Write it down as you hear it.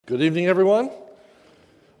Good evening, everyone.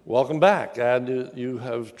 Welcome back. Glad you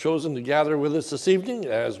have chosen to gather with us this evening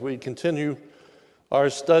as we continue our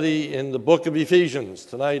study in the book of Ephesians.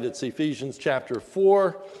 Tonight it's Ephesians chapter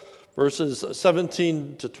 4, verses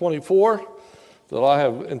 17 to 24, that I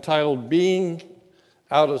have entitled Being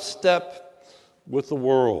Out of Step with the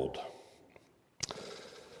World.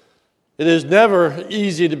 It is never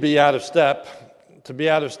easy to be out of step. To be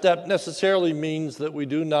out of step necessarily means that we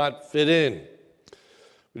do not fit in.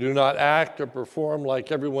 We do not act or perform like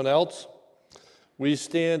everyone else. We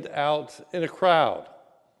stand out in a crowd.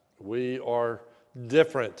 We are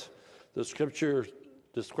different. The scripture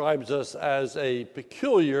describes us as a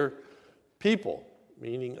peculiar people,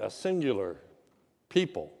 meaning a singular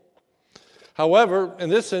people. However, in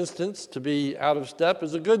this instance, to be out of step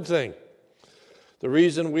is a good thing. The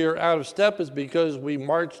reason we are out of step is because we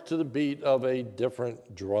march to the beat of a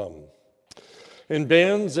different drum. In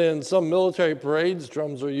bands and some military parades,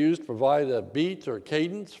 drums are used to provide a beat or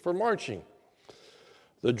cadence for marching.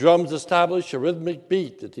 The drums establish a rhythmic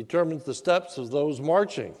beat that determines the steps of those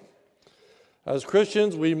marching. As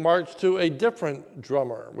Christians, we march to a different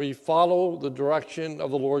drummer. We follow the direction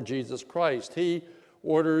of the Lord Jesus Christ. He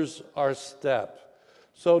orders our step.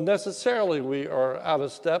 So necessarily we are out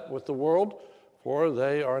of step with the world, for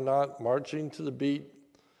they are not marching to the beat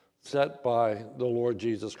set by the Lord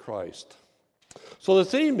Jesus Christ. So the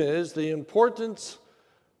theme is the importance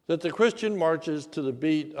that the Christian marches to the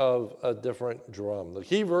beat of a different drum. The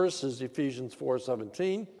key verse is Ephesians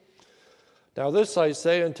 4:17. Now this I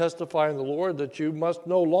say and testify in the Lord, that you must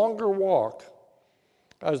no longer walk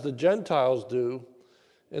as the Gentiles do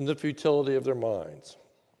in the futility of their minds.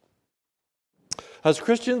 As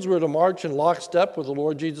Christians, we're to march in lockstep with the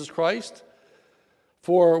Lord Jesus Christ,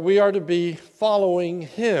 for we are to be following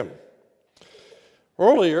him.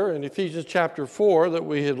 Earlier in Ephesians chapter 4 that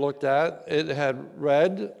we had looked at, it had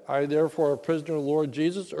read, I therefore, a prisoner of the Lord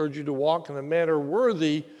Jesus, urge you to walk in a manner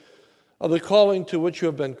worthy of the calling to which you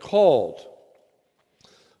have been called.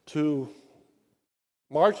 To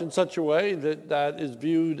march in such a way that is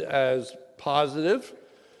viewed as positive,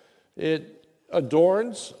 it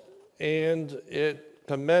adorns and it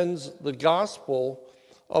commends the gospel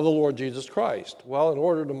of the Lord Jesus Christ. Well, in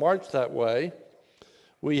order to march that way,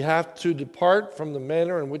 we have to depart from the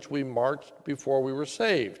manner in which we marched before we were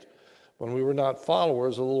saved, when we were not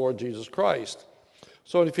followers of the Lord Jesus Christ.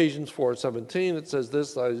 So in Ephesians 4:17, it says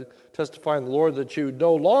this, I testify in the Lord that you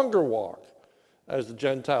no longer walk as the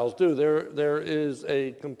Gentiles do. There is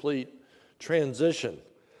a complete transition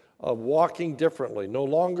of walking differently, no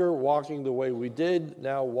longer walking the way we did,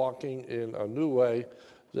 now walking in a new way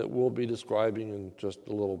that we'll be describing in just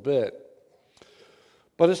a little bit.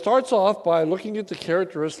 But it starts off by looking at the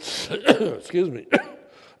characteristics,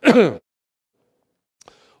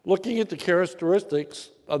 looking at the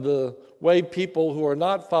characteristics of the way people who are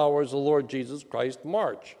not followers of the Lord Jesus Christ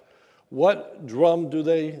march. What drum do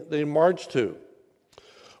they march to?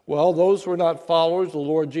 Well, those who are not followers of the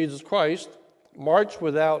Lord Jesus Christ march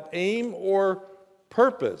without aim or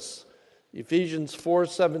purpose. Ephesians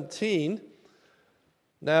 4:17.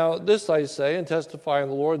 Now, this I say and testify in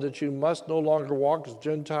the Lord, that you must no longer walk as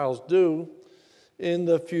Gentiles do in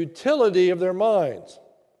the futility of their minds.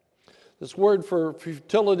 This word for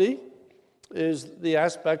futility is the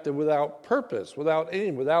aspect of without purpose, without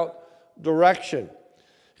aim, without direction.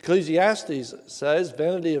 Ecclesiastes says,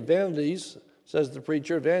 vanity of vanities, says the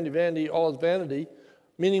preacher, vanity, vanity, all is vanity,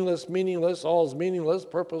 meaningless, meaningless, all is meaningless,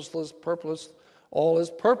 purposeless, purposeless, all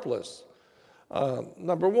is purposeless.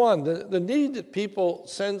 Number one, the need that people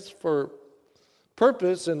sense for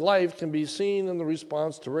purpose in life can be seen in the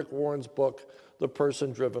response to Rick Warren's book, The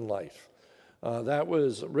Person-Driven Life. That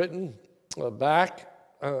was written back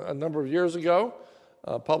a number of years ago,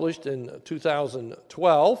 published in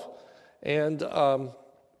 2012. And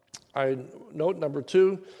I note number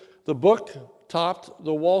two, the book topped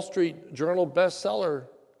the Wall Street Journal bestseller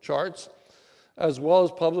charts, as well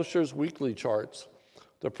as Publishers Weekly charts.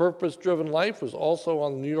 The Purpose-Driven Life was also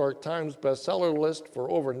on the New York Times bestseller list for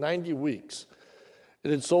over 90 weeks.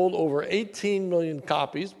 It had sold over 18 million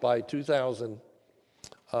copies by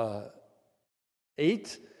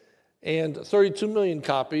 2008 and 32 million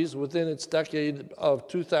copies within its decade of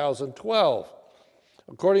 2012.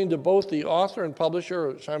 According to both the author and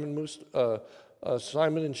publisher, Simon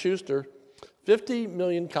 & Schuster, 50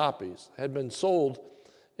 million copies had been sold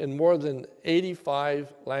in more than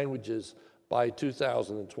 85 languages by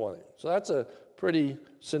 2020. So that's a pretty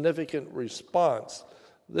significant response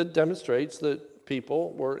that demonstrates that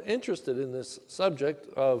people were interested in this subject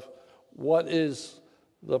of what is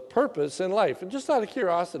the purpose in life. And just out of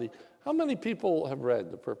curiosity, how many people have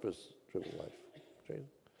read The Purpose-Driven Life?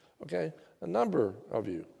 Okay, a number of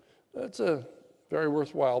you. That's a very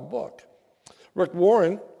worthwhile book. Rick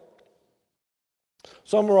Warren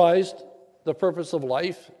summarized the purpose of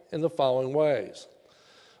life in the following ways.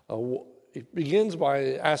 It begins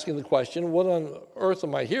by asking the question, what on earth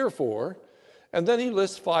am I here for? And then he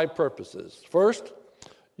lists 5 purposes. First,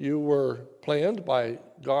 you were planned by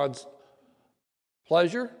God's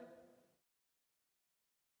pleasure,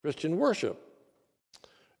 Christian worship.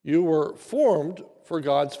 You were formed for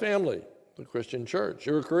God's family, the Christian church.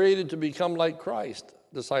 You were created to become like Christ,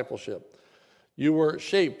 discipleship. You were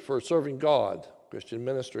shaped for serving God, Christian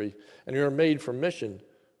ministry, and you were made for mission,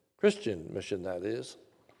 Christian mission, that is.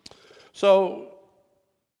 So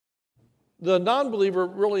the non-believer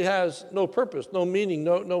really has no purpose, no meaning,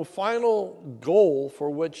 no final goal for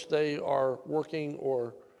which they are working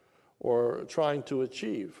or trying to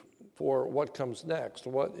achieve for what comes next,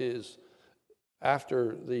 what is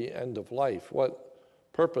after the end of life, what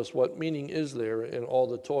purpose, what meaning is there in all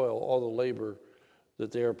the toil, all the labor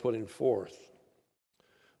that they are putting forth.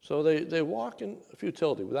 So they walk in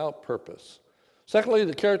futility, without purpose. Secondly,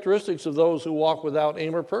 the characteristics of those who walk without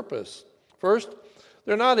aim or purpose. First,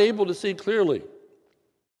 they're not able to see clearly.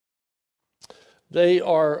 They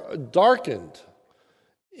are darkened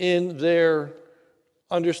in their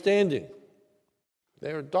understanding.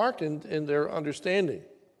 They are darkened in their understanding,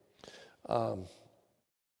 so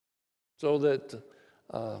that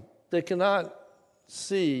they cannot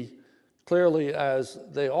see clearly as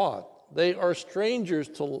they ought. They are strangers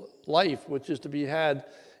to life, which is to be had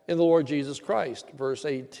in the Lord Jesus Christ. Verse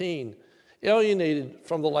 18, alienated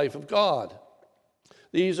from the life of God.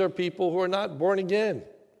 These are people who are not born again.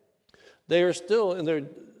 They are still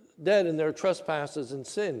dead in their trespasses and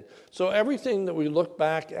sin. So everything that we look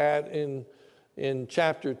back at in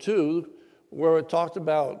chapter 2, where it talked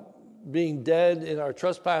about being dead in our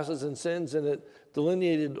trespasses and sins, and it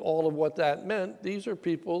delineated all of what that meant, these are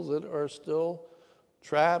people that are still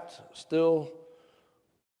trapped, still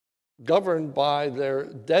governed by their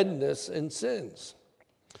deadness in sins.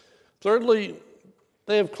 Thirdly,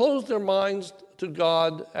 they have closed their minds to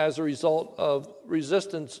God as a result of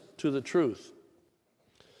resistance to the truth.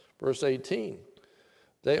 Verse 18,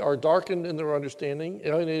 they are darkened in their understanding,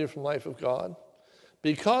 alienated from the life of God,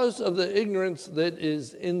 because of the ignorance that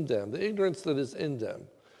is in them, the ignorance that is in them.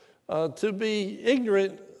 To be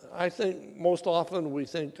ignorant, I think most often we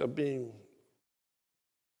think of being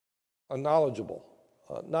unknowledgeable,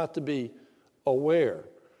 not to be aware.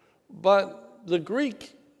 But the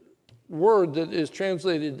Greek word that is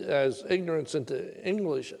translated as ignorance into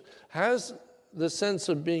English has the sense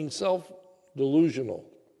of being self-delusional.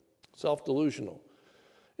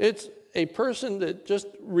 It's a person that just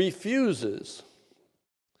refuses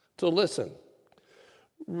to listen,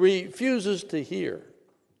 refuses to hear,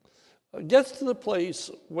 gets to the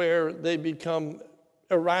place where they become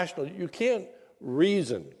irrational. You can't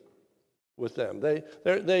reason with them.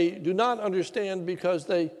 They do not understand because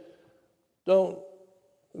they don't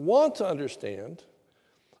want to understand,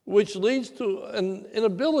 which leads to an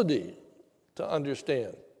inability to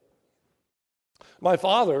understand. My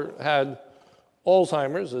father had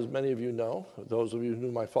Alzheimer's, as many of you know. Those of you who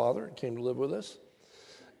knew my father came to live with us.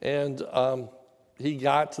 And he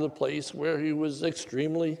got to the place where he was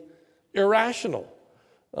extremely irrational.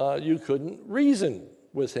 You couldn't reason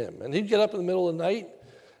with him. And he'd get up in the middle of the night,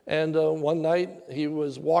 and one night he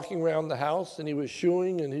was walking around the house, and he was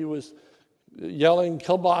shooing, and he was yelling,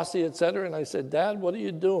 kielbasi, etc. And I said, Dad, what are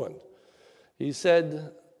you doing? He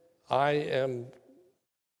said, I am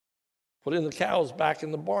putting the cows back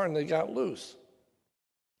in the barn. They got loose.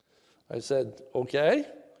 I said, okay.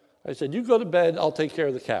 I said, you go to bed, I'll take care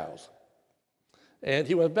of the cows. And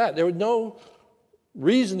he went back. There was no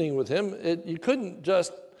reasoning with him. You couldn't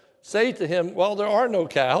just say to him, well, there are no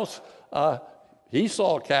cows. He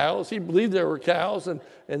saw cows. He believed there were cows, and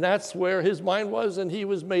that's where his mind was, and he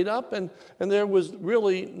was made up, and there was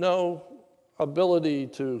really no ability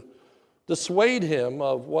to dissuade him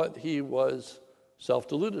of what he was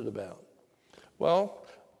self-deluded about. Well,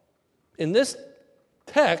 in this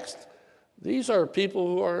text, these are people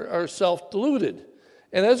who are self-deluded.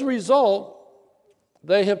 And as a result,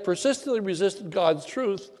 they have persistently resisted God's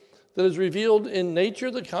truth that is revealed in nature,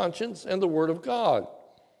 the conscience, and the Word of God.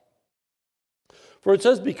 For it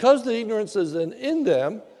says, because the ignorance is in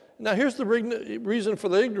them, now here's the reason for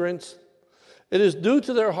the ignorance, it is due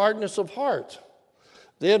to their hardness of heart.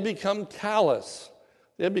 They have become callous.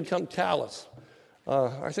 They have become callous.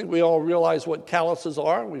 I think we all realize what calluses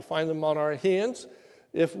are. We find them on our hands.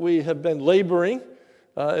 If we have been laboring,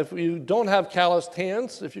 if you don't have calloused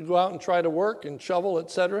hands, if you go out and try to work and shovel,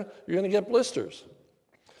 etc., you're going to get blisters.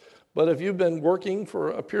 But if you've been working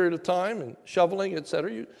for a period of time and shoveling,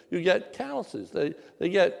 etc., you get calluses. They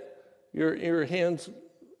get your hands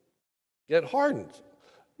get hardened.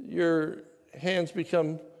 Your hands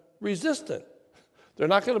become resistant. They're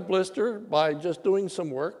not going to blister by just doing some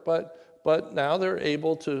work, but now they're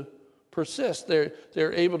able to persist. They're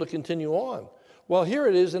able to continue on. Well, here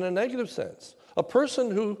it is in a negative sense. A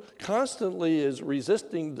person who constantly is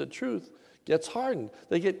resisting the truth gets hardened.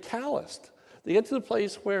 They get calloused. They get to the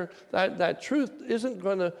place where that truth isn't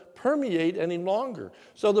going to permeate any longer.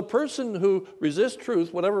 So the person who resists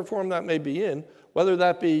truth, whatever form that may be in, whether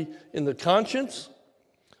that be in the conscience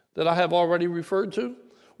that I have already referred to,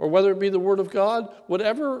 or whether it be the Word of God,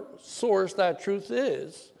 whatever source that truth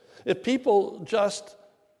is, if people just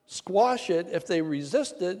squash it, if they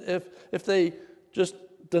resist it, if they just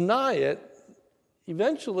deny it,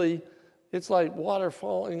 eventually it's like water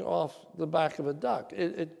falling off the back of a duck.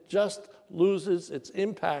 It just loses its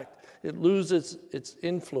impact. It loses its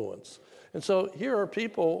influence. And so here are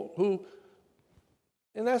people who,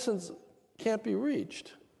 in essence, can't be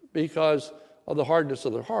reached because of the hardness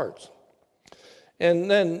of their hearts. And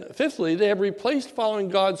then, fifthly, they have replaced following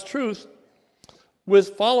God's truth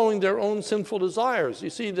with following their own sinful desires. You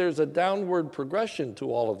see, there's a downward progression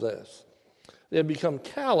to all of this. They have become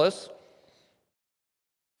callous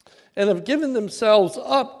and have given themselves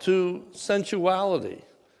up to sensuality.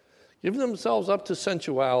 Given themselves up to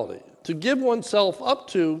sensuality. To give oneself up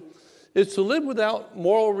to is to live without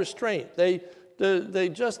moral restraint. They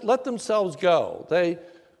just let themselves go. They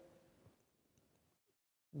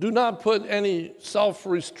do not put any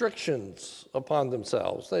self-restrictions upon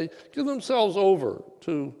themselves. They give themselves over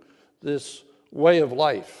to this way of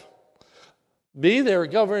life. B, they're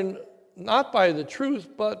governed not by the truth,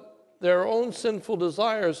 but their own sinful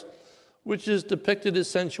desires, which is depicted as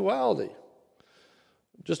sensuality.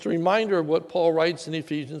 Just a reminder of what Paul writes in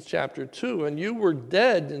Ephesians chapter 2, and you were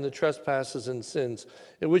dead in the trespasses and sins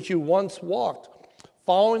in which you once walked,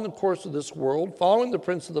 following the course of this world, following the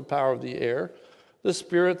prince of the power of the air, the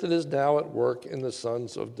spirit that is now at work in the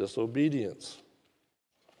sons of disobedience,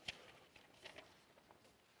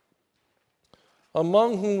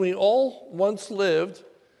 among whom we all once lived,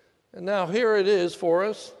 and now here it is for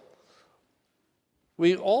us.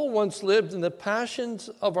 We all once lived in the passions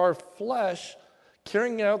of our flesh,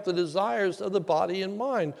 carrying out the desires of the body and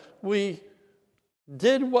mind. We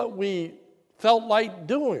did what we felt like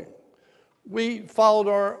doing. We followed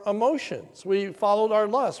our emotions. We followed our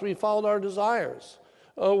lusts. We followed our desires.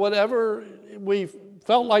 Whatever we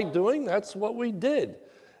felt like doing, that's what we did.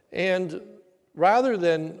 And rather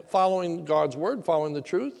than following God's word, following the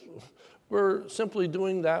truth, we're simply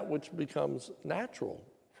doing that which becomes natural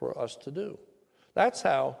for us to do. That's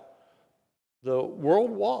how the world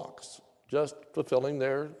walks, just fulfilling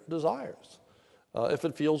their desires. If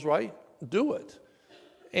it feels right, do it.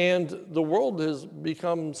 And the world has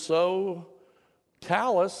become so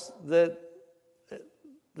callous that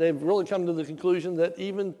they've really come to the conclusion that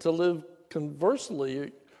even to live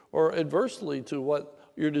conversely or adversely to what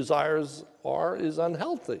your desires are is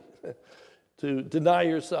unhealthy. To deny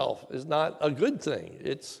yourself is not a good thing.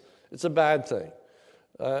 It's a bad thing.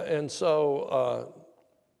 And so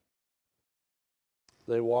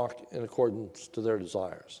they walk in accordance to their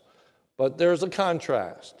desires. But there's a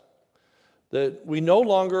contrast that we no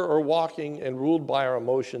longer are walking and ruled by our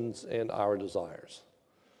emotions and our desires.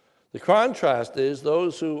 The contrast is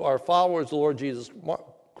those who are followers of the Lord Jesus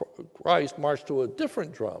Christ march to a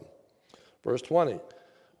different drum. Verse 20.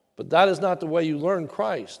 But that is not the way you learn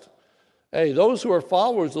Christ. Hey, those who are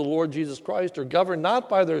followers of the Lord Jesus Christ are governed not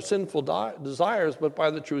by their sinful desires, but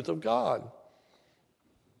by the truth of God.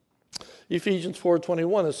 Ephesians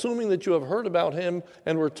 4:21, assuming that you have heard about him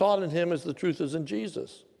and were taught in him as the truth is in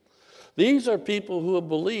Jesus. These are people who have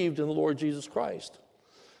believed in the Lord Jesus Christ.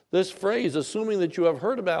 This phrase, assuming that you have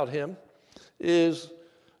heard about him, is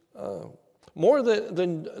more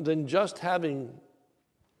than just having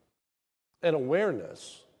an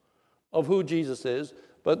awareness of who Jesus is,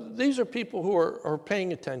 but these are people who are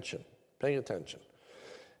paying attention.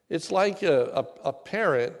 It's like a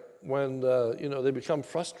parent when they become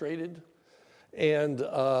frustrated and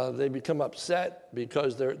they become upset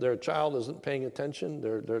because their child isn't paying attention.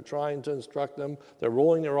 They're trying to instruct them. They're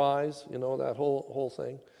rolling their eyes, that whole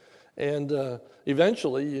thing. And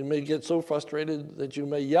eventually you may get so frustrated that you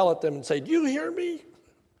may yell at them and say, "Do you hear me?"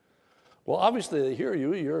 Well, obviously they hear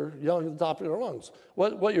you. You're yelling at the top of your lungs.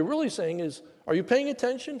 What you're really saying is, are you paying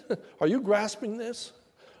attention? Are you grasping this?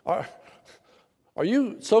 Are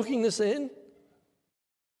you soaking this in?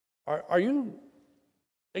 Are you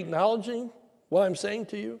acknowledging what I'm saying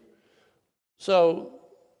to you? So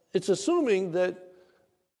it's assuming that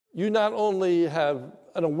you not only have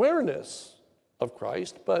an awareness of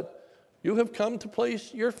Christ, but you have come to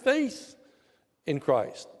place your faith in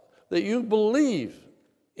Christ, that you believe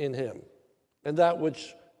in him and that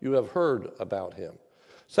which you have heard about him.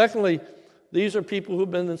 Secondly, these are people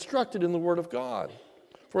who've been instructed in the Word of God.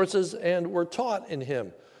 For it says, and were taught in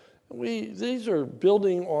him. These are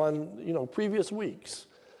building on previous weeks.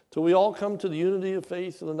 Till we all come to the unity of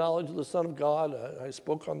faith and the knowledge of the Son of God. I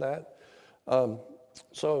spoke on that.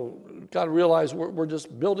 So got to realize we're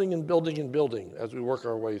just building and building and building as we work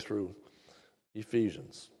our way through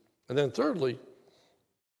Ephesians. And then thirdly,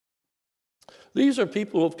 these are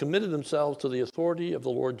people who have committed themselves to the authority of the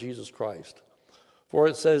Lord Jesus Christ. For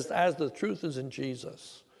it says, as the truth is in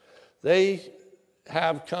Jesus. They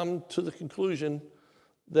have come to the conclusion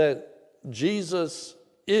that Jesus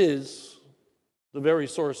is the very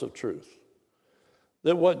source of truth.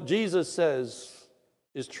 That what Jesus says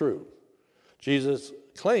is true. Jesus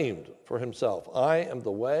claimed for himself, I am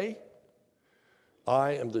the way,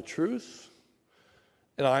 I am the truth,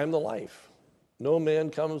 and I am the life. No man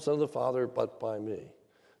comes unto the Father but by me.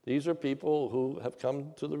 These are people who have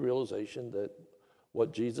come to the realization that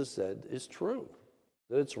what Jesus said is true,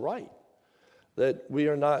 that it's right, that we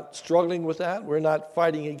are not struggling with that, we're not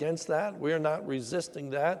fighting against that, we are not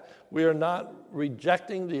resisting that, we are not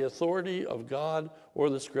rejecting the authority of God or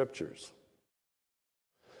the Scriptures.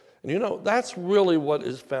 And that's really what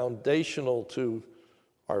is foundational to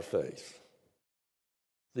our faith.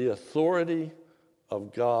 The authority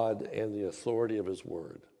of God and the authority of his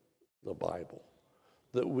word, the Bible.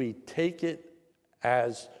 That we take it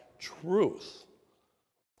as truth.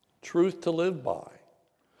 Truth to live by.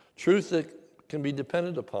 Truth that can be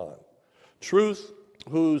depended upon. Truth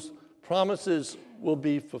whose promises will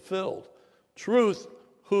be fulfilled. Truth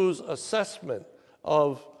whose assessment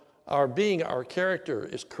of our being, our character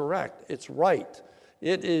is correct. It's right.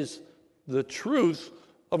 It is the truth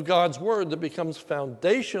of God's word that becomes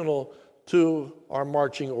foundational to our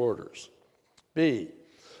marching orders. B,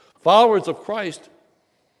 followers of Christ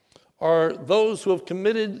are those who have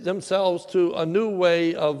committed themselves to a new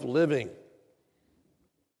way of living.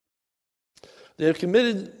 They have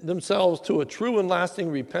committed themselves to a true and lasting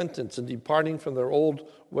repentance and departing from their old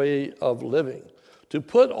way of living, to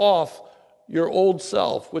put off your old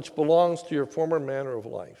self, which belongs to your former manner of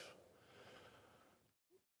life.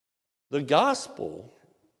 The gospel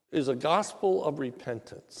is a gospel of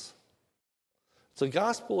repentance. It's a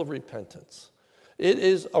gospel of repentance. It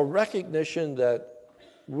is a recognition that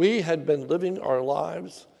we had been living our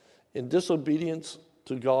lives in disobedience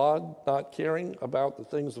to God, not caring about the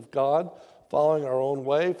things of God, following our own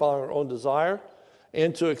way, following our own desire.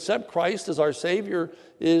 And to accept Christ as our Savior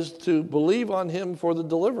is to believe on him for the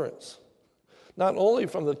deliverance. Not only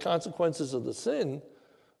from the consequences of the sin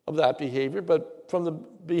of that behavior, but from the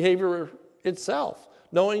behavior itself.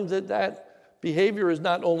 Knowing that that behavior is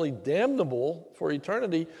not only damnable for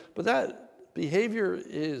eternity, but that behavior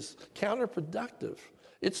is counterproductive.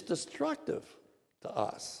 It's destructive to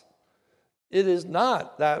us. It is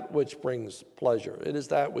not that which brings pleasure. It is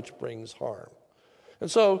that which brings harm. And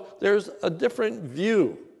so there's a different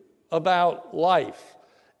view about life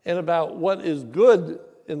and about what is good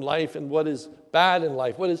in life and what is bad in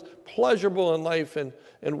life, what is pleasurable in life and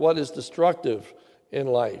what is destructive in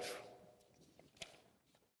life.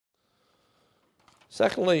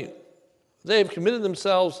 Secondly, they have committed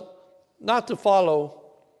themselves not to follow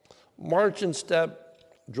march and step,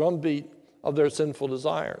 drumbeat of their sinful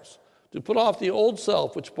desires, to put off the old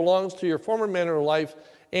self which belongs to your former manner of life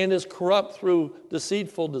and is corrupt through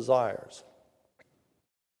deceitful desires.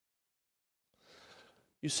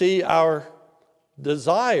 You see, our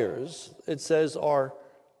desires, it says, are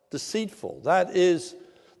deceitful. That is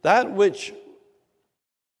that which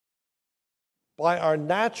by our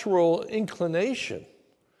natural inclination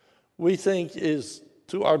we think is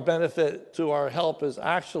to our benefit, to our help, is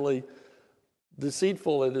actually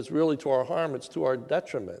deceitful. It is really to our harm. It's to our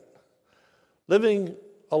detriment. Living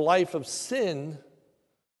a life of sin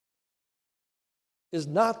is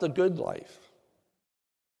not the good life.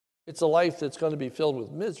 It's a life that's going to be filled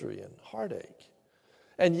with misery and heartache.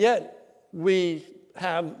 And yet we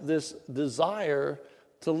have this desire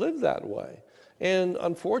to live that way. And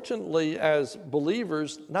unfortunately, as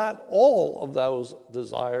believers, not all of those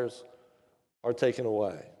desires are taken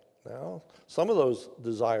away. Now, some of those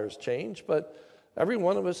desires change, but every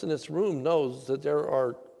one of us in this room knows that there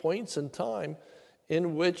are points in time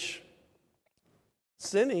in which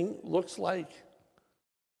sinning looks like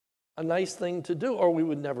a nice thing to do, or we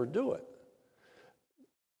would never do it.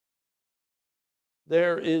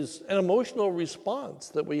 There is an emotional response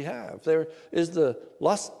that we have. There is the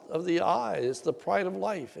lust of the eye. It's the pride of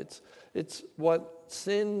life. It's what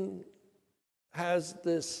sin has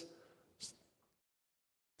this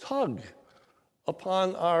tug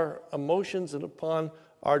upon our emotions and upon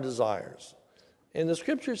our desires. And the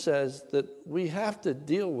scripture says that we have to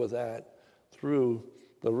deal with that through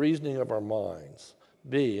the reasoning of our minds.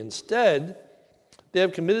 B, instead, they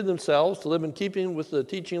have committed themselves to live in keeping with the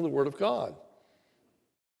teaching of the Word of God.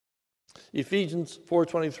 Ephesians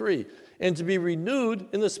 4:23, and to be renewed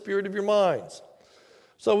in the spirit of your minds.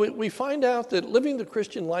 So we find out that living the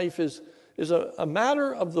Christian life is a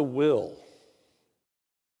matter of the will.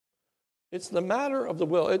 It's the matter of the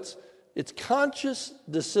will. It's conscious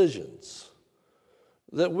decisions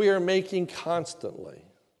that we are making constantly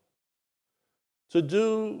to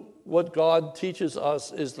do what God teaches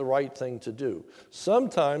us is the right thing to do.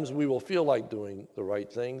 Sometimes we will feel like doing the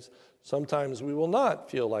right things. Sometimes we will not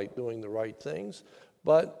feel like doing the right things,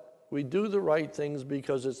 but we do the right things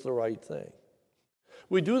because it's the right thing.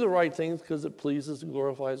 We do the right things because it pleases and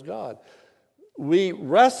glorifies God. We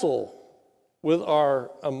wrestle with our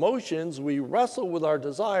emotions, we wrestle with our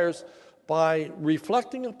desires by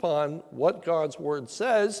reflecting upon what God's Word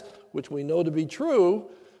says, which we know to be true,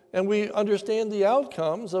 and we understand the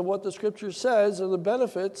outcomes of what the Scripture says are the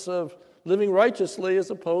benefits of living righteously as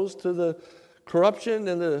opposed to the corruption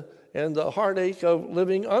and the heartache of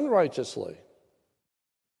living unrighteously.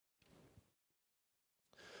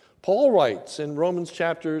 Paul writes in Romans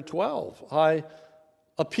chapter 12, I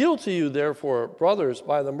appeal to you, therefore, brothers,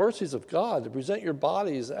 by the mercies of God, to present your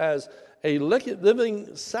bodies as a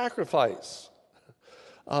living sacrifice.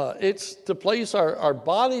 It's to place our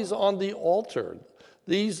bodies on the altar,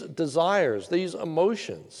 these desires, these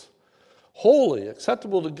emotions, holy,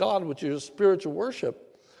 acceptable to God, which is spiritual worship.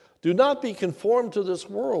 Do not be conformed to this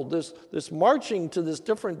world, this marching to this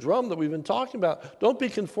different drum that we've been talking about. Don't be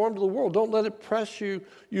conformed to the world. Don't let it press you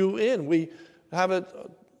in. We have a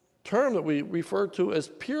term that we refer to as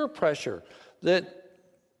peer pressure that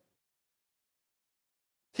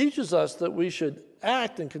teaches us that we should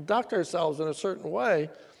act and conduct ourselves in a certain way.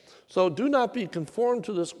 So do not be conformed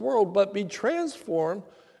to this world, but be transformed.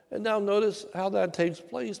 And now notice how that takes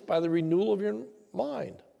place by the renewal of your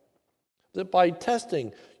mind. That by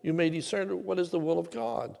testing, you may discern what is the will of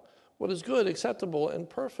God, what is good, acceptable, and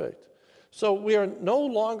perfect. So we are no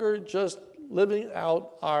longer just living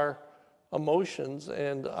out our emotions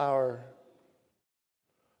and our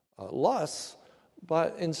lusts,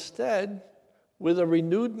 but instead, with a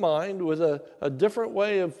renewed mind, with a different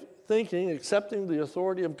way of thinking, accepting the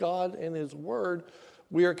authority of God and His Word,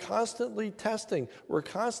 we are constantly testing. We're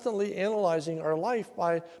constantly analyzing our life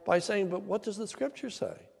by saying, but what does the Scripture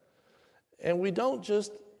say? And we don't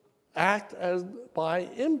just act as by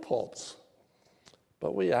impulse,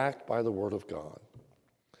 but we act by the Word of God.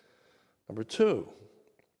 Number 2,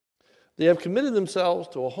 they have committed themselves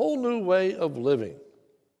to a whole new way of living.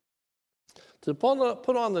 To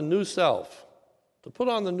put on the new self. To put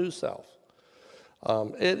on the new self.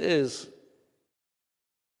 It is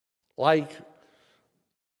like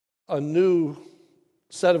a new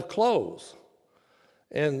set of clothes.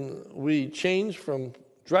 And we change from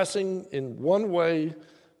dressing in one way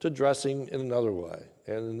to dressing in another way.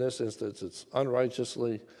 And in this instance, it's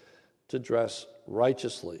unrighteously to dress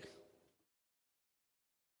righteously.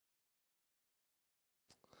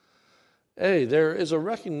 A, there is a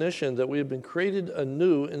recognition that we have been created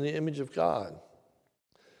anew in the image of God.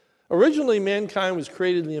 Originally, mankind was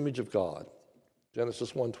created in the image of God.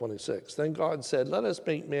 Genesis 1:26. Then God said, let us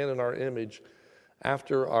make man in our image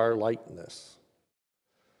after our likeness.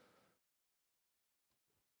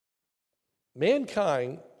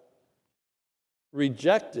 Mankind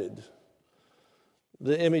rejected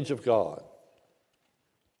the image of God.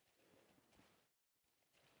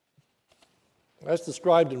 That's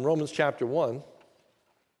described in Romans chapter 1.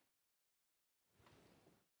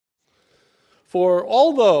 For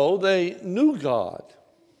although they knew God,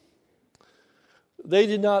 they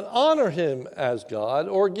did not honor Him as God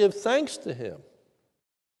or give thanks to Him.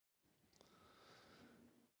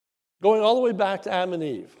 Going all the way back to Adam and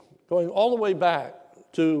Eve, going all the way back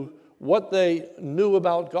to what they knew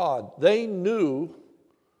about God. They knew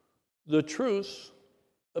the truth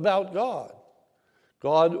about God.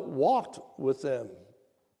 God walked with them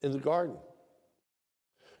in the garden.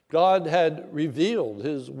 God had revealed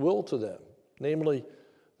His will to them, namely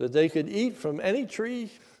that they could eat from any tree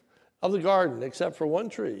of the garden except for one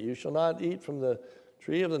tree. You shall not eat from the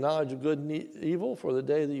tree of the knowledge of good and evil, for the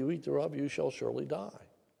day that you eat thereof you shall surely die.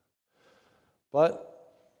 But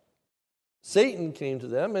Satan came to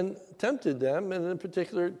them and tempted them, and in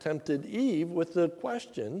particular tempted Eve with the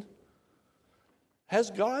question, has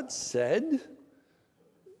God said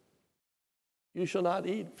you shall not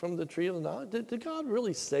eat from the tree of the knowledge? Did God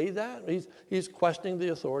really say that? He's questioning the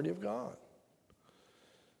authority of God.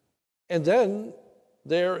 And then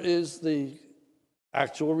there is the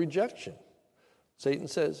actual rejection. Satan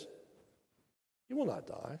says, you will not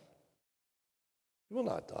die. You will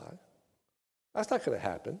not die. That's not going to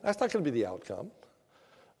happen. That's not going to be the outcome.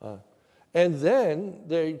 And then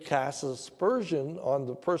they cast aspersion on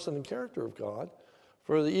the person and character of God.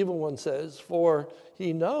 For the evil one says, for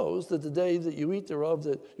he knows that the day that you eat thereof,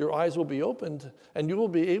 that your eyes will be opened, and you will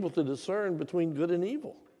be able to discern between good and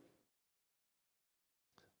evil.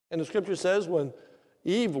 And the scripture says when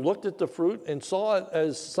Eve looked at the fruit and saw it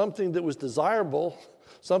as something that was desirable,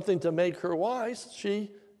 something to make her wise,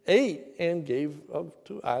 she ate and gave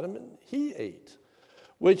to Adam, and he ate,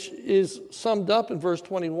 which is summed up in verse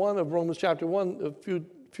 21 of Romans chapter 1,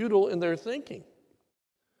 futile in their thinking.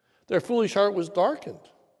 Their foolish heart was darkened.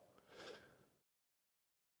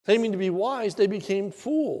 Claiming to be wise, they became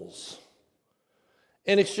fools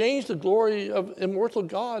and exchanged the glory of immortal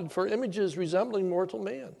God for images resembling mortal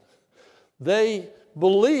man. They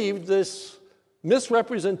believed this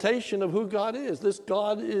misrepresentation of who God is. This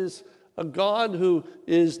God is a God who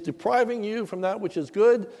is depriving you from that which is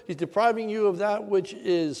good. He's depriving you of that which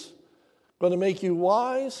is going to make you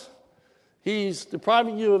wise. He's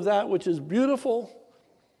depriving you of that which is beautiful,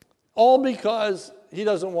 all because he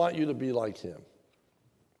doesn't want you to be like him.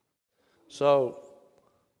 So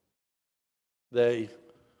they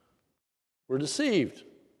were deceived.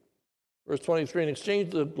 Verse 23, and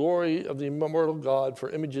exchanged the glory of the immortal God for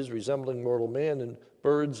images resembling mortal man and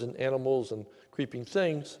birds and animals and creeping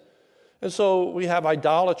things. And so we have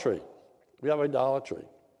idolatry. We have idolatry.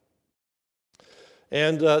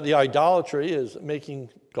 And the idolatry is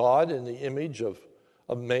making God in the image of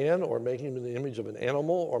man, or making him in the image of an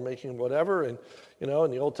animal, or making him whatever. And, in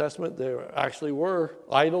the Old Testament, there actually were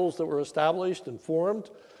idols that were established and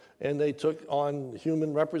formed, and they took on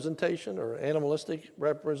human representation or animalistic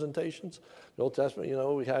representations. The Old Testament,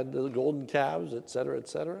 we had the golden calves, et cetera, et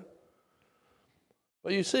cetera.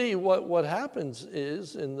 But you see, what happens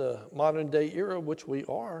is, in the modern day era, which we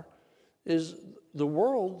are, is the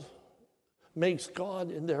world makes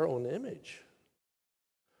God in their own image.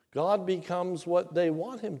 God becomes what they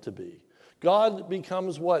want him to be. God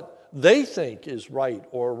becomes what they think is right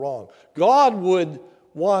or wrong. God would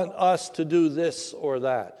want us to do this or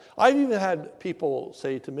that. I've even had people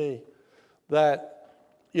say to me that,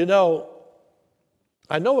 I know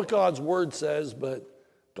what God's word says, but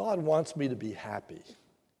God wants me to be happy.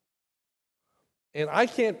 And I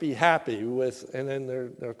can't be happy with, and then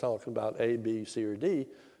they're talking about A, B, C, or D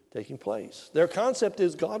taking place. Their concept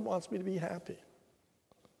is God wants me to be happy.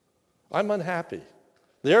 I'm unhappy.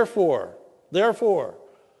 Therefore,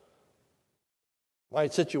 my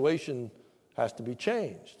situation has to be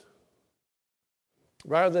changed.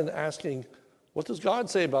 Rather than asking, what does God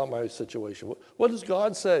say about my situation? What does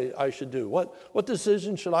God say I should do? What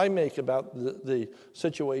decision should I make about the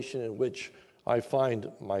situation in which I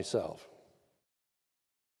find myself?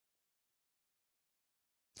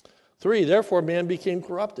 3, therefore man became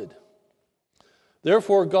corrupted.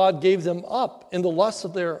 Therefore God gave them up in the lusts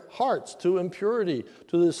of their hearts to impurity,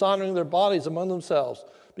 to the dishonoring of their bodies among themselves,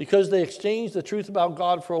 because they exchanged the truth about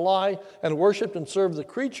God for a lie and worshiped and served the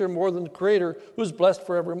creature more than the Creator, who is blessed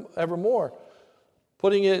forevermore.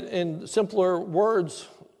 Putting it in simpler words,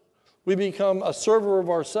 we become a server of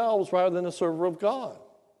ourselves rather than a server of God.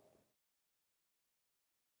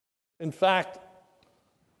 In fact,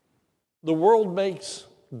 the world makes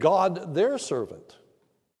God their servant.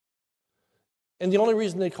 And the only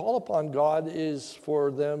reason they call upon God is for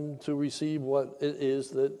them to receive what it is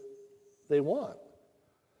that they want.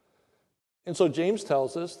 And so James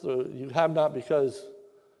tells us, you have not because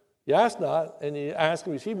you ask not, and you ask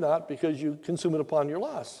and receive not because you consume it upon your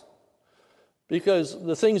lusts. Because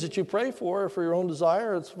the things that you pray for are for your own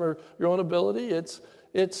desire, it's for your own ability,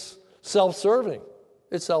 it's self-serving.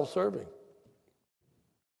 It's self-serving.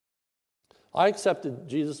 I accepted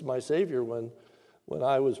Jesus as my Savior when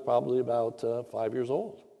I was probably about 5 years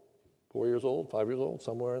old, 4 years old, 5 years old,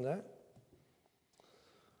 somewhere in that.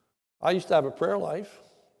 I used to have a prayer life.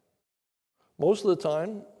 Most of the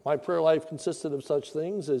time, my prayer life consisted of such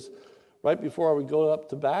things as right before I would go up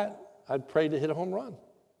to bat, I'd pray to hit a home run.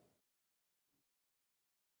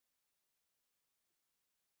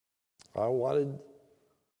 I wanted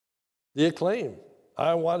the acclaim.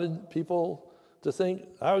 I wanted people to think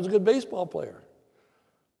I was a good baseball player.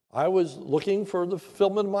 I was looking for the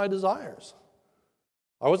fulfillment of my desires.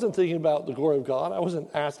 I wasn't thinking about the glory of God. I wasn't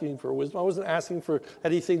asking for wisdom. I wasn't asking for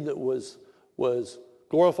anything that was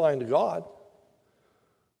glorifying to God.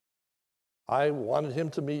 I wanted him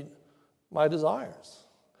to meet my desires.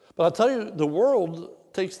 But I'll tell you, the world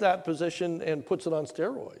takes that position and puts it on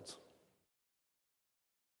steroids.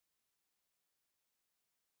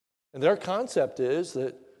 And their concept is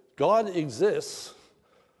that God exists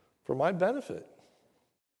for my benefit,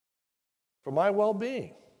 for my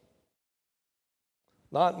well-being,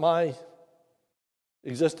 not my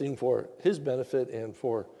existing for his benefit and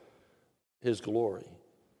for his glory.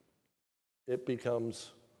 It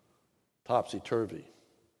becomes topsy-turvy.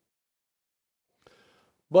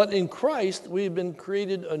 But in Christ, we've been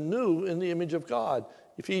created anew in the image of God.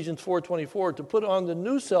 Ephesians 4:24, to put on the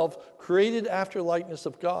new self created after likeness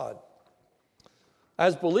of God.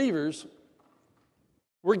 As believers,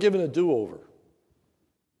 we're given a do-over.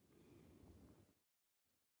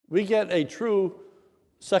 We get a true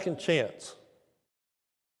second chance.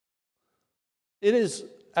 It is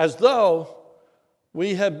as though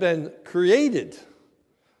we have been created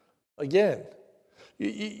again.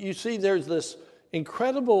 You see, there's this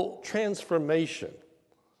incredible transformation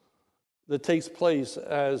that takes place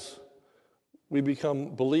as we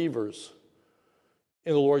become believers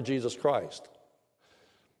in the Lord Jesus Christ.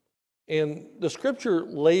 And the scripture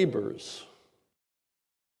labors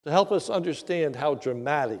to help us understand how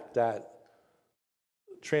dramatic that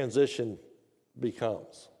transition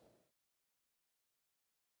becomes.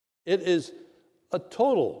 It is a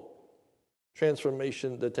total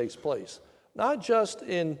transformation that takes place, not just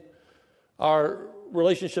in our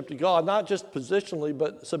relationship to God, not just positionally,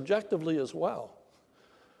 but subjectively as well.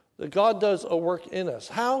 That God does a work in us.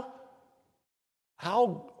 How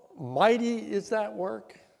mighty is that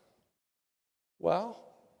work? Well,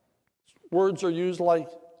 words are used like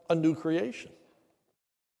a new creation.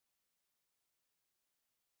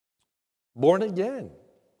 Born again.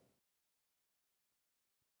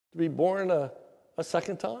 To be born a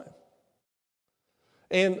second time.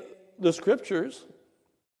 And the scriptures,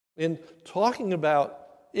 in talking about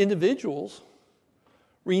individuals,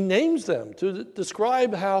 renames them to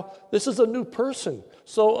describe how this is a new person.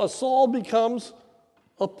 So a Saul becomes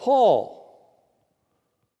a Paul.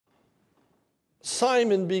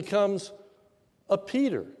 Simon becomes a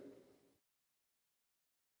Peter.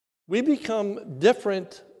 We become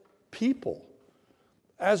different people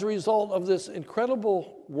as a result of this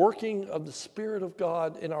incredible working of the Spirit of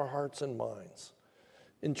God in our hearts and minds,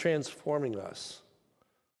 in transforming us,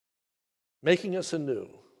 making us anew.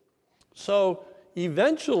 So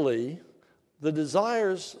eventually, the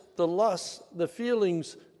desires, the lusts, the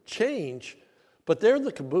feelings change, but they're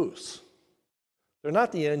the caboose. They're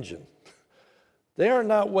not the engine. They are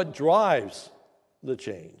not what drives the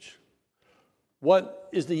change. What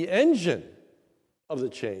is the engine of the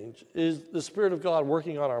change is the Spirit of God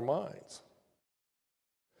working on our minds.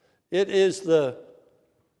 It is the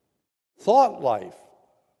thought life,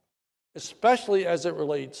 especially as it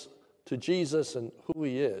relates to Jesus and who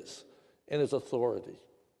he is and his authority.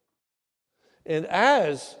 And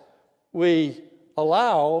as we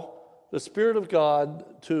allow the Spirit of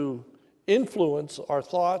God to influence our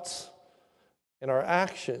thoughts and our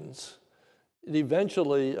actions, it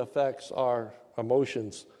eventually affects our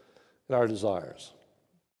emotions and our desires.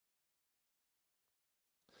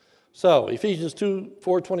 So, Ephesians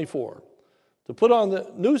 4:24, to put on the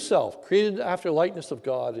new self, created after likeness of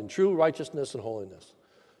God in true righteousness and holiness.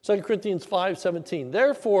 2 Corinthians 5:17,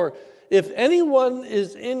 therefore, if anyone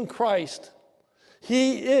is in Christ,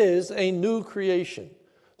 he is a new creation.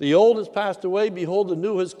 The old has passed away, behold, the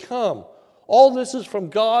new has come. All this is from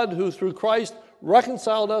God, who through Christ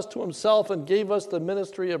reconciled us to himself and gave us the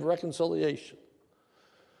ministry of reconciliation.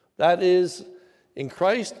 That is, in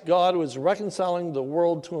Christ, God was reconciling the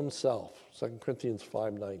world to himself. 2 Corinthians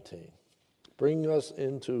 5:19. Bringing us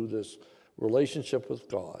into this relationship with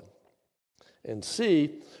God. And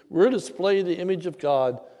C, we're to display the image of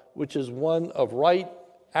God, which is one of right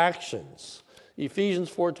actions. Ephesians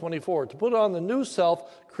 4:24, to put on the new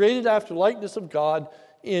self, created after likeness of God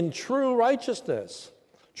in true righteousness.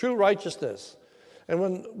 True righteousness. And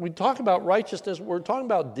when we talk about righteousness, we're talking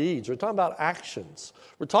about deeds. We're talking about actions.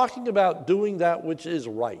 We're talking about doing that which is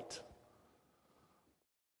right.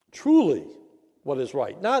 Truly what is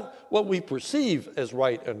right. Not what we perceive as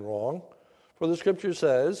right and wrong. For the scripture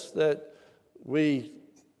says that we,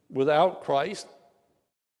 without Christ,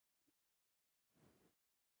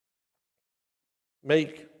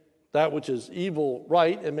 make that which is evil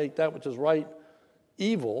right and make that which is right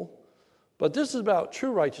evil. But this is about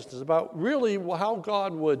true righteousness, about really how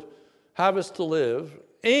God would have us to live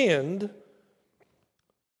and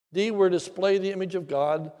D, we're to display the image of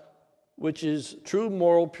God, which is true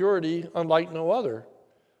moral purity, unlike no other,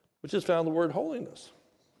 which is found in the word holiness.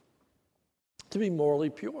 To be morally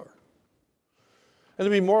pure. And to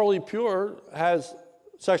be morally pure has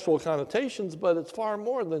sexual connotations, but it's far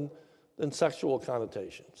more than sexual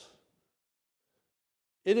connotations.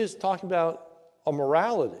 It is talking about a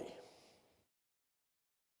morality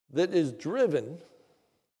that is driven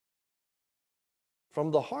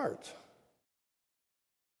from the heart.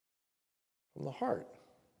 From the heart.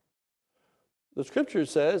 The scripture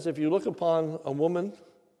says, if you look upon a woman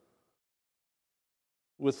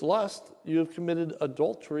with lust, you have committed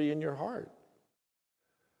adultery in your heart.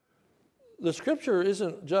 The scripture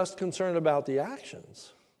isn't just concerned about the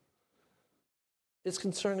actions. It's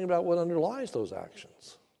concerning about what underlies those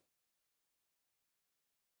actions.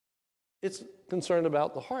 It's concerned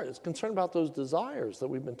about the heart. It's concerned about those desires that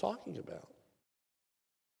we've been talking about.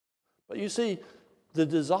 But you see, the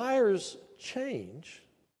desires change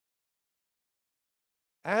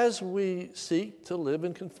as we seek to live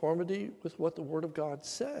in conformity with what the Word of God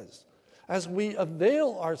says, as we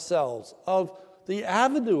avail ourselves of the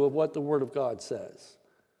avenue of what the Word of God says.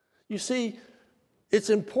 You see, it's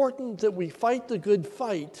important that we fight the good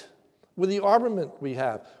fight with the armament we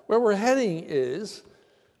have. Where we're heading is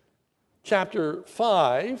chapter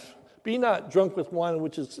 5, be not drunk with wine,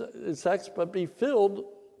 which is sex, but be filled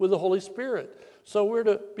with the Holy Spirit. So we're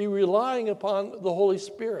to be relying upon the Holy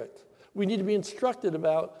Spirit. We need to be instructed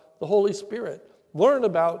about the Holy Spirit, learn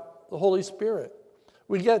about the Holy Spirit.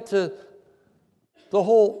 We get to the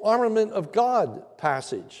whole armament of God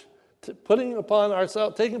passage, taking upon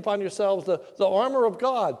yourselves the armor of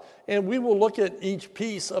God, and we will look at each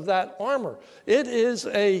piece of that armor. It is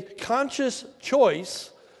a conscious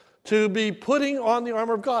choice to be putting on the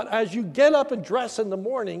armor of God. As you get up and dress in the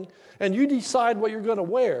morning and you decide what you're going to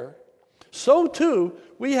wear, so too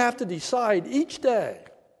we have to decide each day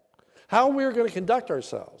how we're going to conduct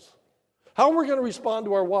ourselves, how we're going to respond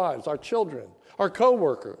to our wives, our children, our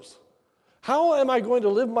co-workers. How am I going to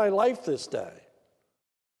live my life this day?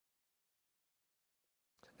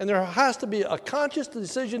 And there has to be a conscious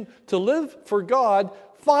decision to live for God,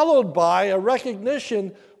 followed by a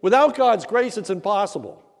recognition without God's grace it's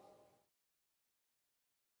impossible.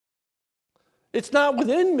 It's not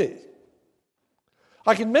within me.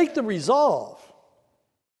 I can make the resolve,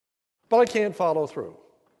 but I can't follow through.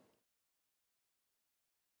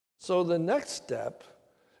 So the next step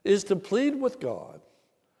is to plead with God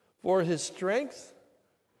for His strength,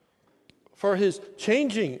 for His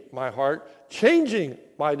changing my heart, changing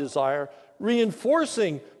my desire,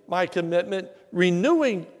 reinforcing my commitment,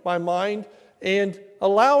 renewing my mind, and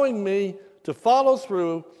allowing me to follow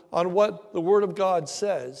through on what the Word of God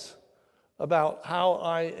says about how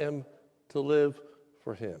I am to live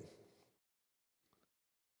for Him.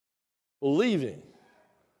 Believing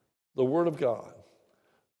the Word of God,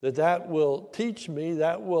 that will teach me,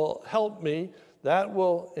 that will help me, that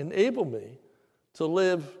will enable me to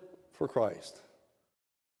live for Christ.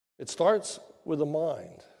 It starts with the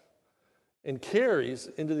mind and carries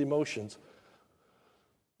into the emotions,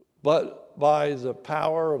 but by the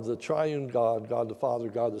power of the triune God, God the Father,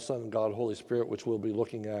 God the Son, and God the Holy Spirit, which we'll be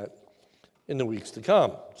looking at in the weeks to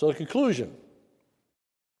come. So the conclusion.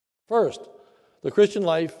 First, the Christian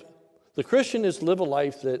is to live a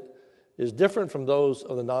life that is different from those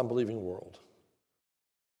of the non-believing world.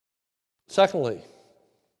 Secondly,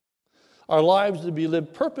 our lives to be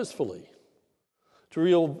lived purposefully to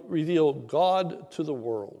reveal God to the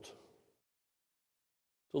world.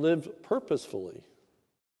 To live purposefully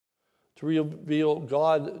to reveal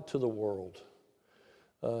God to the world.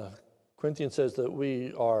 Corinthians says that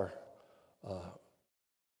we are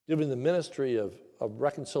given the ministry of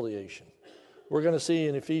reconciliation. We're going to see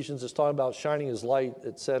in Ephesians it's talking about shining His light,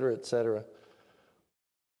 etc., etc.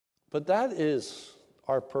 But that is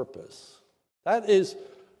our purpose. That is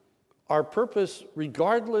our purpose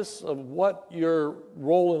regardless of what your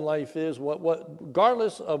role in life is,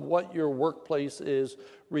 regardless of what your workplace is,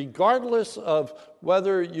 regardless of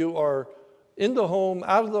whether you are in the home,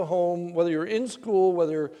 out of the home, whether you're in school,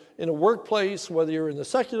 whether you're in a workplace, whether you're in the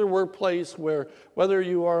secular workplace, whether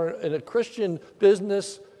you are in a Christian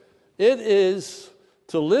business. It is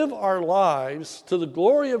to live our lives to the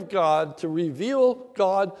glory of God, to reveal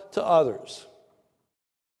God to others.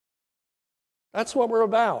 That's what we're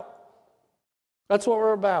about. That's what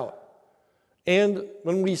we're about. And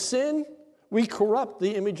when we sin, we corrupt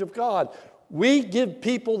the image of God. We give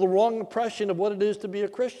people the wrong impression of what it is to be a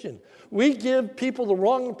Christian. We give people the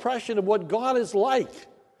wrong impression of what God is like.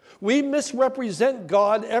 We misrepresent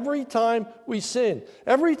God every time we sin.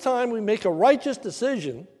 Every time we make a righteous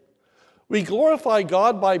decision, We glorify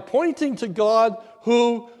God by pointing to God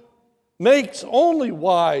who makes only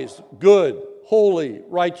wise, good, holy,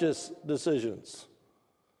 righteous decisions.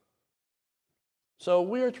 So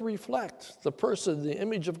we are to reflect the person, the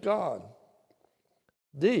image of God.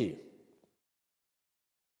 D,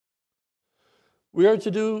 we are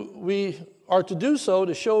to do so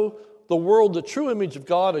to show the world the true image of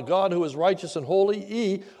God, a God who is righteous and holy.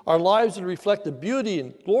 E, our lives would reflect the beauty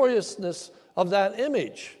and gloriousness of that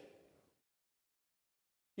image.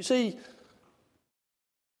 You see,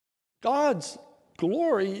 God's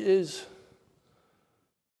glory is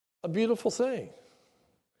a beautiful thing.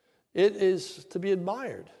 It is to be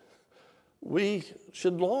admired. We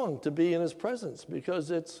should long to be in his presence because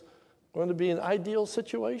it's going to be an ideal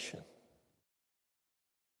situation.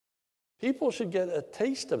 People should get a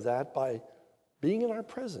taste of that by being in our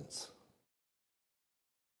presence.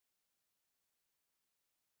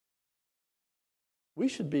 We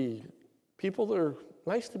should be people that are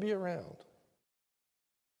nice to be around.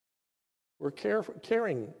 We're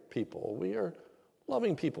caring people. We are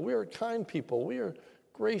loving people. We are kind people. We are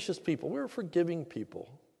gracious people. We are forgiving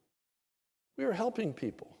people. We are helping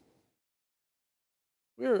people.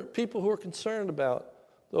 We are people who are concerned about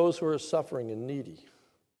those who are suffering and needy.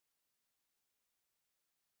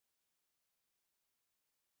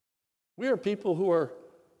 We are people who are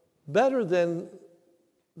better than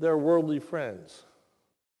their worldly friends,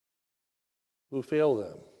 who fail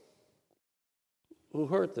them, who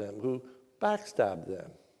hurt them, who backstab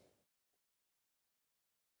them,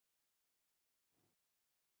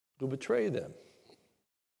 who betray them,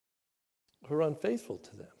 who are unfaithful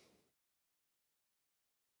to them.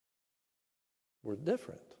 We're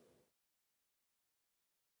different.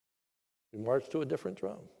 We march to a different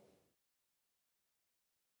drum.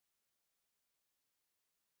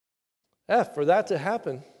 F, for that to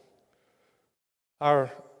happen, our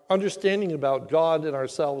understanding about God and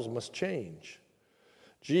ourselves must change.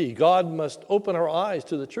 G, God must open our eyes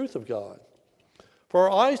to the truth of God. For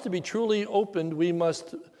our eyes to be truly opened, we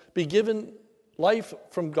must be given life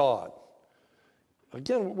from God.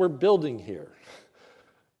 Again, we're building here.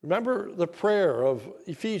 Remember the prayer of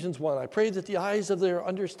Ephesians 1. I pray that the eyes of their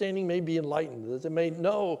understanding may be enlightened, that they may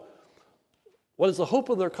know what is the hope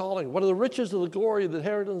of their calling, what are the riches of the glory of the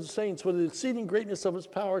inheritance of the saints, what is the exceeding greatness of his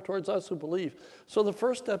power towards us who believe. So the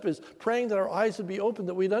first step is praying that our eyes would be open,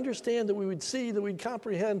 that we'd understand, that we would see, that we'd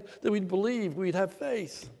comprehend, that we'd believe, we'd have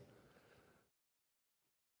faith.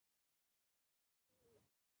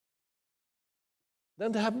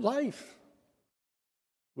 Then to have life.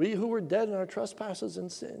 We who were dead in our trespasses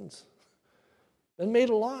and sins, and made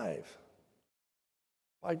alive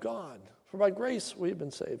by God. For by grace we have been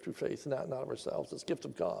saved through faith, and not of ourselves. It's a gift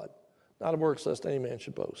of God, not of works, lest any man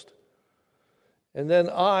should boast. And then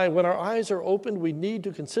when our eyes are opened, we need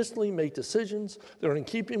to consistently make decisions that are in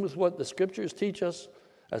keeping with what the Scriptures teach us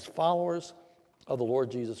as followers of the Lord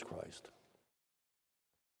Jesus Christ.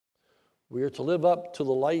 We are to live up to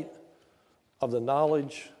the light of the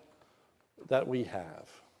knowledge that we have.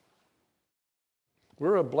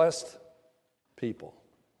 We're a blessed people.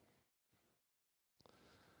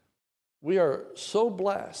 We are so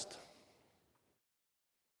blessed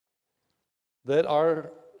that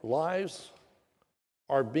our lives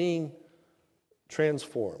are being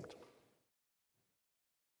transformed.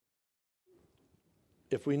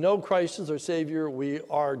 If we know Christ as our Savior, we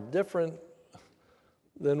are different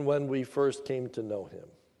than when we first came to know him.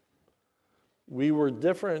 We were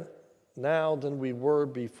different now than we were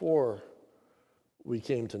before we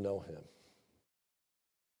came to know him.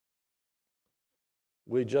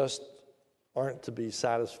 We just aren't to be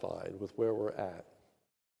satisfied with where we're at.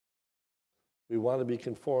 We want to be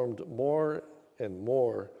conformed more and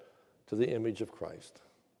more to the image of Christ,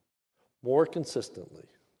 more consistently,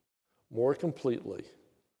 more completely,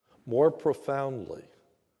 more profoundly,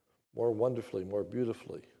 more wonderfully, more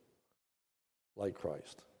beautifully, like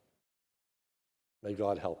Christ. May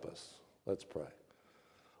God help us. Let's pray.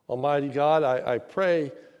 Almighty God, I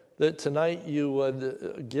pray that tonight you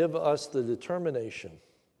would give us the determination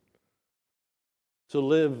to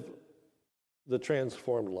live the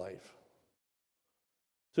transformed life,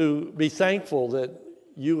 to be thankful that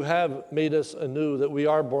you have made us anew, that we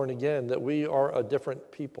are born again, that we are a different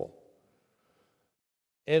people,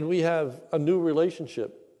 and we have a new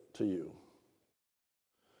relationship to you.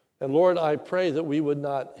 And Lord, I pray that we would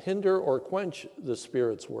not hinder or quench the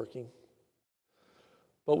Spirit's working,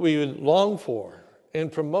 but we would long for and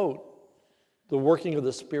promote the working of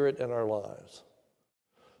the Spirit in our lives.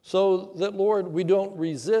 So that, Lord, we don't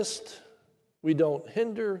resist, we don't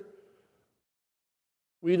hinder,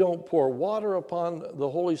 we don't pour water upon the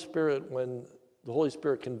Holy Spirit when the Holy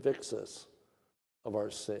Spirit convicts us of our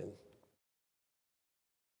sin.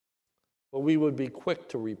 But we would be quick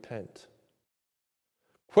to repent,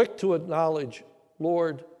 quick to acknowledge,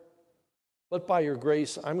 Lord, but by your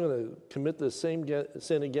grace, I'm going to commit the same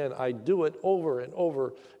sin again. I do it over and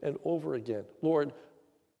over and over again. Lord,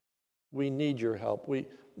 we need your help. We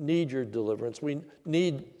need your deliverance. We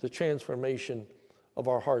need the transformation of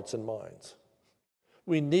our hearts and minds.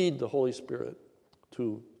 We need the Holy Spirit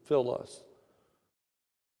to fill us,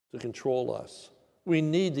 to control us. We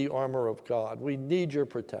need the armor of God. We need your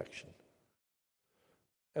protection.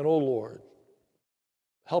 And, oh Lord,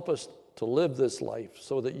 help us to live this life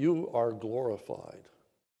so that you are glorified.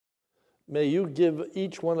 May you give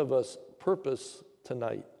each one of us purpose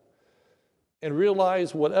tonight and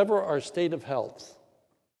realize whatever our state of health,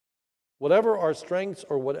 whatever our strengths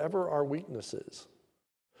or whatever our weaknesses,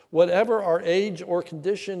 whatever our age or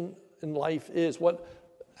condition in life is,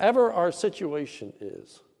 whatever our situation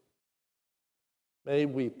is, may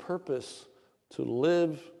we purpose to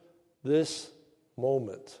live this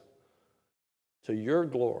moment to your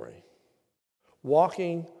glory,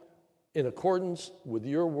 walking in accordance with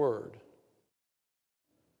your word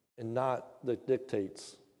and not the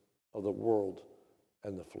dictates of the world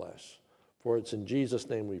and the flesh. For it's in Jesus'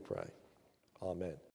 name we pray. Amen.